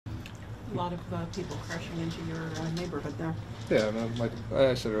A lot of people crashing into your neighborhood there. Yeah, and like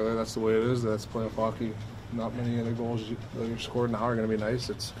I said earlier, that's the way it is. That's playoff hockey. Not many of the goals that are scored now are going to be nice.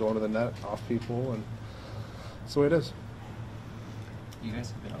 It's going to the net, off people, and that's the way it is. You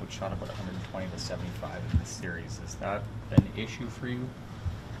guys have been outshot about 120 to 75 in this series. Is that an issue for you?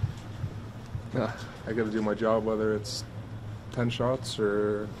 Yeah, I got to do my job, whether it's 10 shots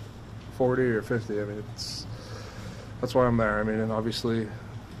or 40 or 50. I mean, that's why I'm there. I mean, and obviously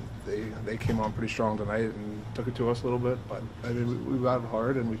they came on pretty strong tonight and took it to us a little bit. But I mean, we battled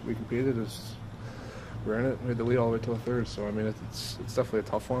hard and we competed. We're in it. We had the lead all the way till the third. So I mean, it's definitely a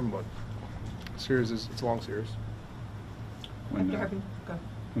tough one, but it's a long series.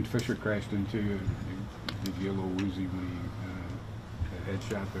 When Fisher crashed into you, did you get a little woozy when he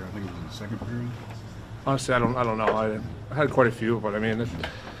headshot there? I think it was in the second period. Honestly, I don't know. I had quite a few, but I mean,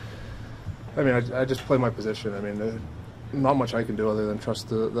 I just play my position. I mean, not much I can do other than trust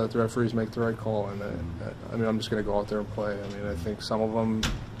that the referees make the right call. And I mean, I'm just going to go out there and play. I mean, I think some of them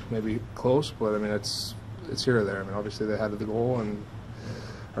may be close, but I mean, it's here or there. I mean, obviously they had the goal and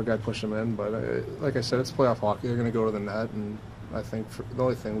our guy pushed them in, but like I said, it's playoff hockey. They're going to go to the net, and I think the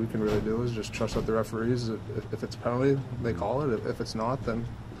only thing we can really do is just trust that the referees. If it's a penalty, they call it. If it's not, then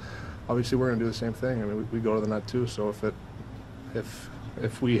obviously we're going to do the same thing. I mean, we go to the net too. So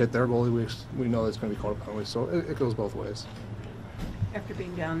if we hit their goalie, we know it's going to be called a penalty. So it goes both ways. After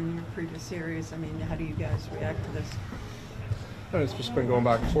being down in your previous series, I mean, how do you guys react to this? And it's just been going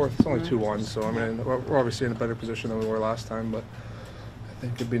back and forth. It's only 2-1, so I mean, we're obviously in a better position than we were last time. But I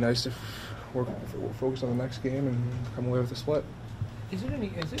think it'd be nice if we're focused on the next game and come away with a split. Is it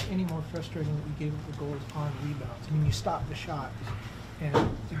any more frustrating that you gave up the goals on rebounds? I mean, you stopped the shot and the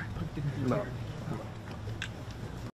puck didn't return. No.